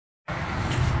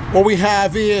What we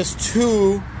have is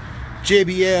two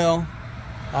JBL.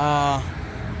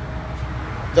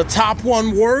 The top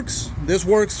one works. This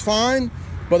works fine,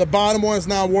 but the bottom one is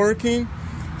not working.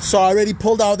 So I already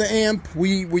pulled out the amp.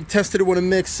 We tested it with a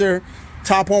mixer.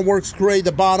 Top one works great.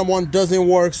 The bottom one doesn't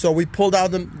work. So we pulled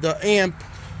out the amp.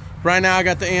 Right now I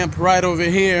got the amp right over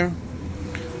here.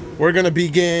 We're gonna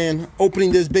begin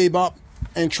opening this babe up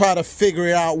and try to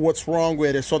figure out what's wrong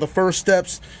with it. So the first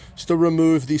steps is to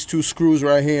remove these two screws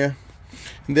right here.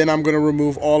 And then I'm gonna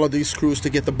remove all of these screws to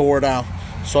get the board out.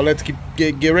 So let's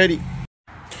get ready.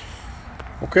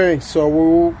 Okay, so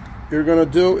what you're gonna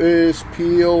do is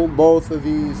peel both of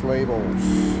these labels.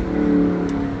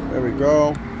 There we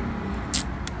go.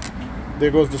 There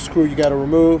goes the screw you gotta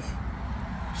remove.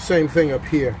 Same thing up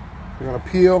here. You're gonna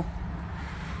peel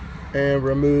and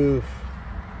remove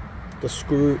the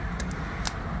screw.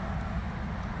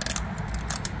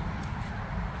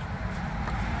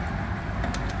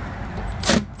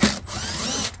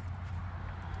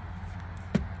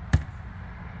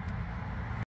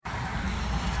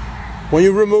 When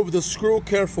you remove the screw,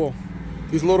 careful.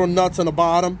 These little nuts on the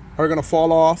bottom are gonna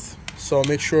fall off. So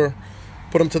make sure,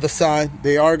 put them to the side.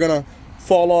 They are gonna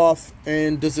fall off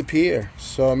and disappear.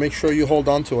 So make sure you hold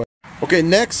on to it. Okay,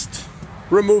 next,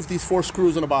 remove these 4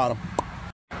 screws on the bottom.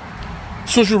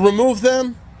 As soon as you remove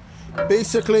them,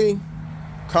 basically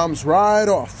comes right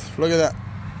off. Look at that.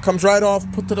 Comes right off,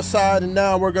 put to the side, and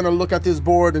now we're gonna look at this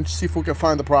board and see if we can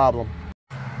find the problem.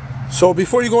 So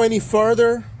before you go any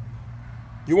further,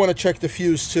 you want to check the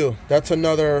fuse too. That's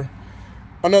another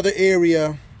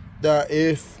area that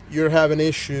if you're having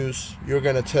issues, you're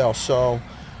gonna tell. So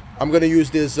I'm gonna use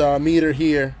this meter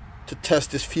here to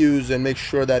test this fuse and make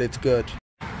sure that it's good.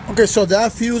 Okay, so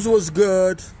that fuse was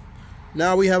good.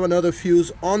 Now we have another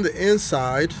fuse on the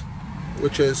inside,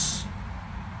 which is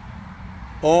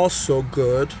also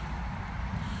good.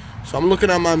 So I'm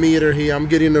looking at my meter here, I'm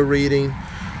getting the reading.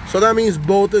 So that means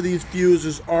both of these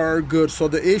fuses are good. So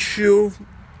the issue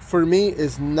for me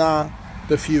is not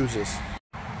the fuses.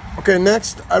 Okay,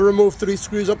 next I removed 3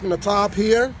 screws up in the top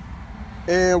here,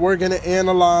 and we're gonna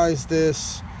analyze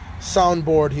this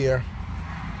soundboard here.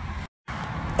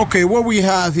 Okay, what we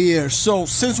have here, so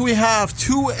since we have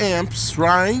 2 amps,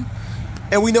 right,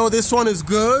 and we know this one is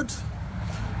good,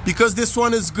 because this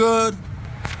one is good,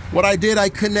 what I did, I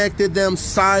connected them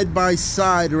side by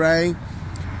side, right,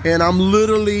 and I'm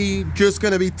literally just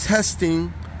gonna be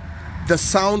testing the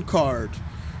sound card.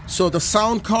 So the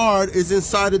sound card is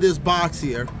inside of this box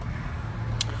here.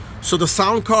 So the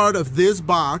sound card of this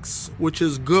box, which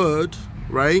is good,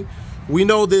 right? We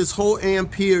know this whole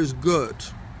amp here is good.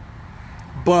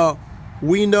 But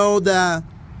we know that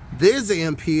this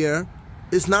amp here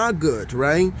is not good,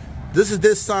 right? This is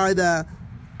this side that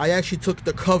I actually took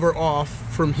the cover off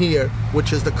from here,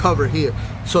 which is the cover here.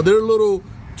 So they're a little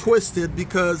twisted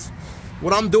because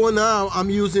what I'm doing now, I'm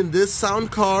using this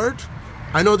sound card.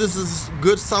 I know this is a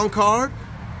good sound card,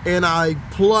 and I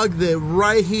plugged it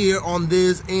right here on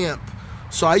this amp.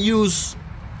 So I use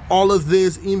all of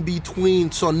this in between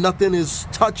so nothing is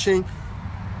touching.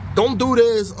 Don't do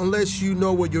this unless you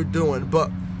know what you're doing,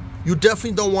 but you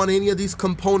definitely don't want any of these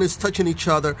components touching each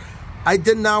other. I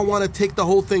did not want to take the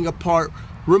whole thing apart,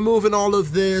 removing all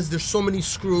of this. There's so many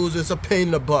screws, it's a pain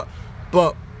in the butt.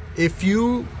 But if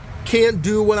you can't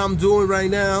do what I'm doing right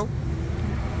now,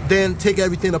 then take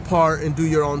everything apart and do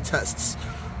your own tests.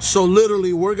 So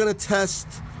literally, we're gonna test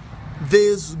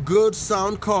this good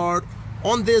sound card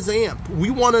on this amp.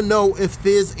 We wanna know if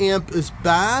this amp is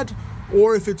bad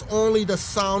or if it's only the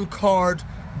sound card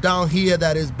down here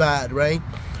that is bad, right?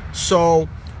 So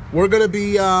we're gonna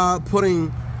be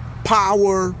putting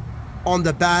power on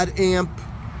the bad amp.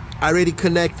 I already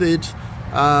connected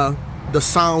the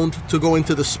sound to go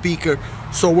into the speaker.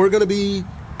 So we're gonna be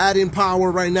adding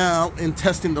power right now and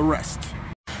testing the rest.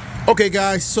 Okay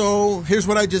guys, so here's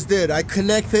what I just did. I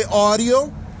connected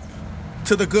audio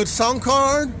to the good sound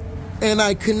card, and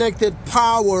I connected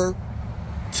power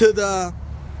to the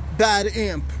bad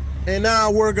amp. And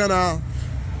now we're gonna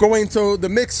go into the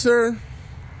mixer,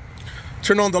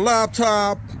 turn on the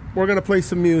laptop, we're gonna play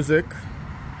some music.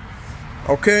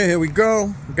 Okay, here we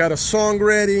go. We got a song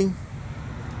ready.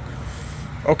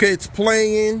 Okay, it's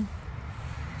playing.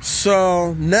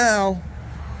 So now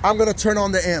I'm gonna turn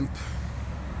on the amp.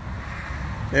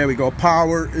 There we go.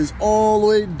 Power is all the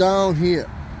way down here.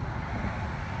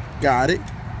 Got it.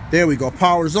 There we go.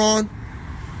 Power's on.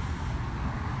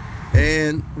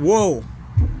 And whoa,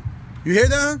 you hear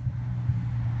that?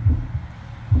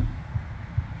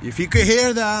 If you could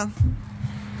hear that,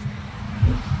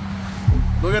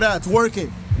 look at that, it's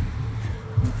working.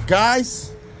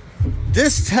 Guys,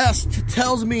 this test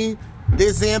tells me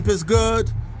This amp is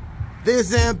good.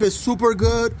 This amp is super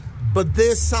good. But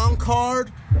this sound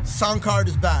card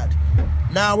is bad.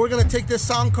 Now we're gonna take this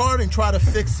sound card and try to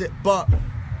fix it, but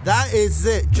that is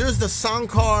it. Just the sound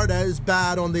card that is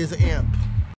bad on this amp.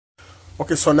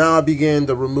 Okay, so now I begin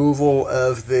the removal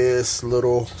of this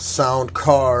little sound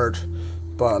card.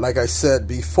 But like I said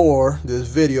before this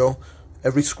video,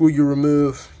 every screw you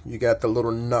remove, you got the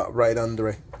little nut right under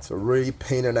it. It's a really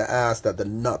pain in the ass that the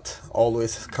nut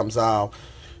always comes out.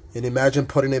 And imagine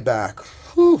putting it back.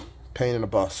 Whew. Pain in the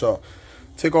butt. So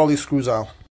take all these screws out.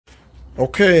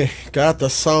 Okay, got the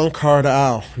sound card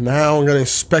out. Now I'm going to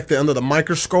inspect it under the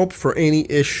microscope for any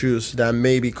issues that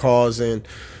may be causing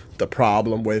the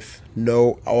problem with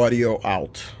no audio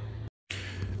out.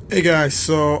 Hey guys,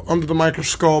 so under the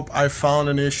microscope I found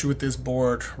an issue with this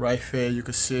board right there. You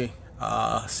can see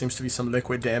seems to be some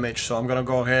liquid damage, so I'm going to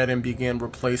go ahead and begin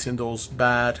replacing those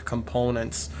bad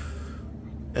components.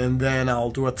 And then I'll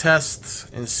do a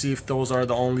test and see if those are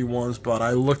the only ones. But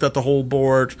I looked at the whole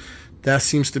board. That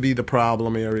seems to be the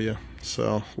problem area.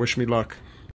 So wish me luck.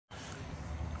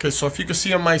 Okay, so if you can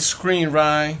see on my screen,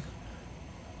 right,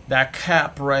 that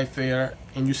cap right there,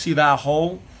 and you see that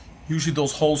hole, usually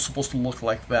those holes supposed to look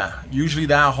like that. Usually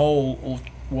that hole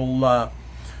will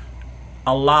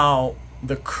allow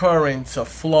the current to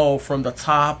flow from the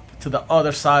top to the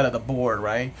other side of the board,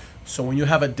 right? So when you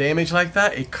have a damage like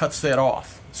that, it cuts it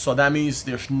off. So that means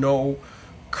there's no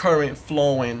current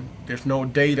flowing, there's no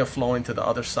data flowing to the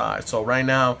other side. So right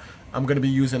now, I'm gonna be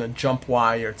using a jump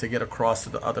wire to get across to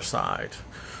the other side.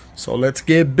 So let's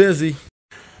get busy.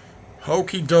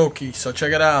 Okie dokie, so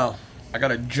check it out. I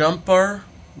got a jumper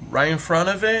right in front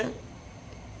of it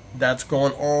that's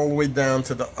going all the way down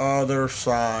to the other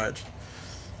side.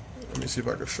 Let me see if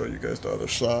I can show you guys the other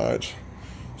side.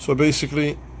 So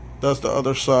basically, that's the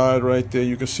other side right there.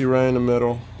 You can see right in the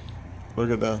middle. Look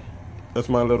at that. That's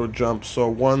my little jump. So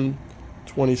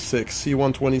 126,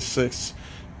 C126,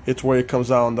 it's where it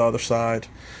comes out on the other side.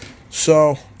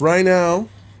 So right now,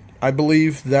 I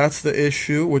believe that's the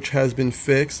issue, which has been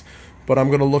fixed. But I'm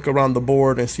going to look around the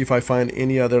board and see if I find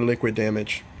any other liquid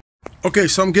damage. Okay,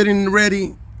 so I'm getting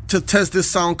ready to test this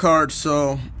sound card.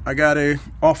 So I got it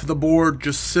off the board,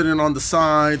 just sitting on the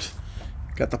side.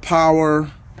 Got the power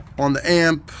on the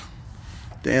amp.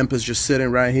 The amp is just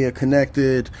sitting right here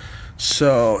connected.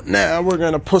 So now we're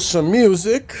gonna put some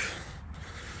music.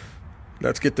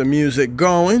 Let's get the music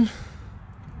going.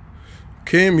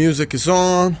 Okay, music is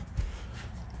on.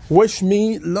 Wish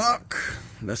me luck.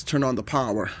 Let's turn on the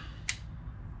power.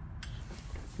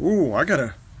 Ooh, I got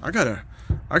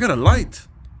a light.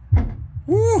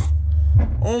 Ooh,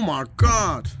 oh my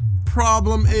God.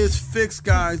 Problem is fixed,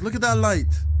 guys. Look at that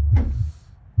light.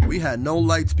 We had no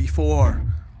lights before.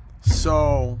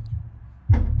 So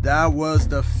that was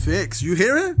the fix. You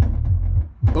hear it?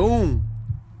 Boom.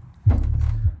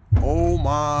 Oh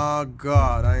my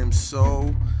God. I am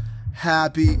so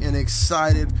happy and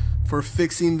excited for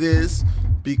fixing this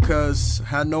because I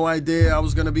had no idea I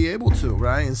was going to be able to,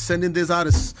 right? And sending this out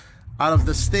of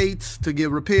the state to get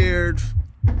repaired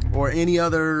or any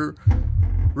other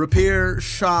repair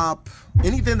shop,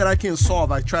 anything that I can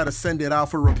solve, I try to send it out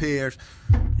for repairs.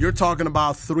 You're talking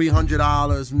about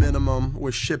 $300 minimum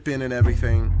with shipping and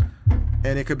everything,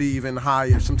 and it could be even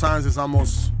higher. Sometimes it's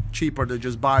almost cheaper to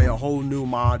just buy a whole new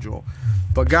module.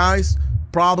 But guys,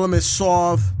 problem is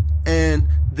solved and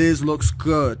this looks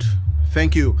good.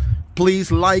 Thank you.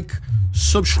 Please like,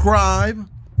 subscribe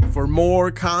for more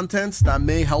contents that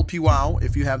may help you out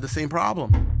if you have the same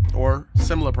problem or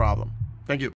similar problem. Thank you.